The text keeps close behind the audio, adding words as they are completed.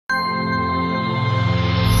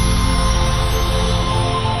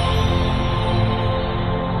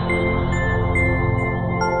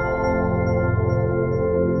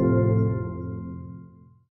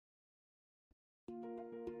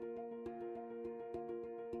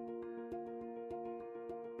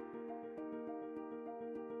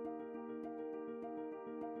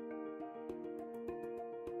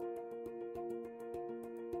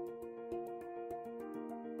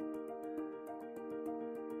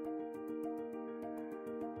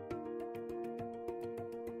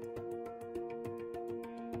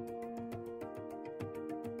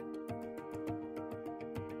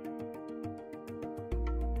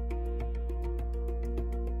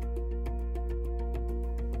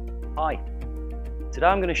Hi, today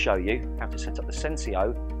I'm going to show you how to set up the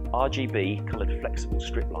Sensio RGB coloured flexible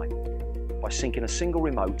strip light by syncing a single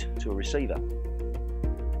remote to a receiver.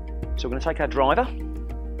 So we're going to take our driver,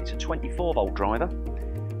 it's a 24 volt driver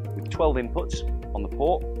with 12 inputs on the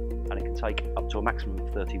port and it can take up to a maximum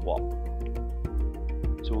of 30 watt.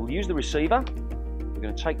 So we'll use the receiver, we're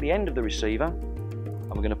going to take the end of the receiver and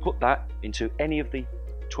we're going to put that into any of the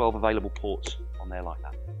 12 available ports on there like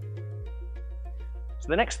that. So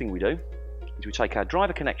the next thing we do is we take our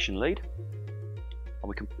driver connection lead and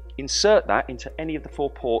we can insert that into any of the 4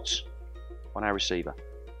 ports on our receiver.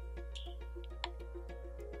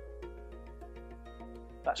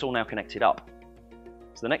 That's all now connected up.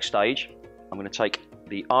 So the next stage, I'm going to take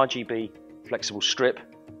the RGB flexible strip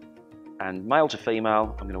and male to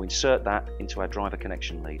female, I'm going to insert that into our driver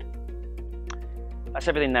connection lead. That's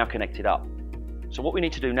everything now connected up. So what we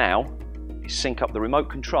need to do now is sync up the remote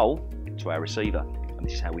control to our receiver. And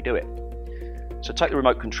this is how we do it. So take the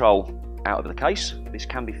remote control out of the case. This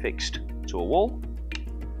can be fixed to a wall.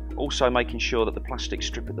 Also making sure that the plastic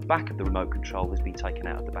strip at the back of the remote control has been taken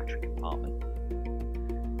out of the battery compartment.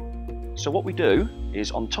 So what we do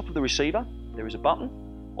is on top of the receiver there is a button.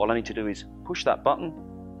 All I need to do is push that button,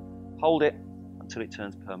 hold it until it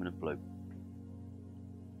turns permanent blue.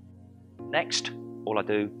 Next, all I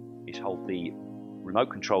do is hold the remote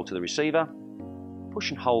control to the receiver, push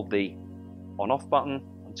and hold the on-off button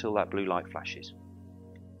until that blue light flashes.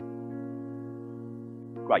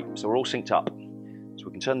 Great, so we're all synced up. So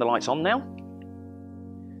we can turn the lights on now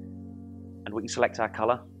and we can select our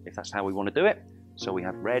colour if that's how we want to do it. So we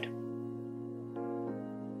have red,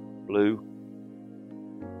 blue,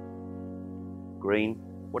 green,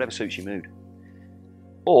 whatever suits your mood.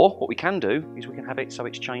 Or what we can do is we can have it so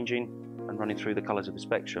it's changing and running through the colours of the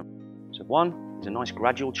spectrum. So one is a nice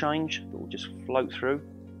gradual change that will just float through.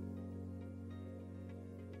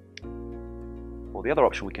 Or the other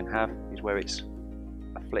option we can have is where it's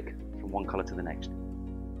a flick from one colour to the next.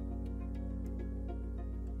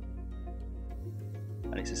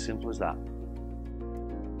 And it's as simple as that.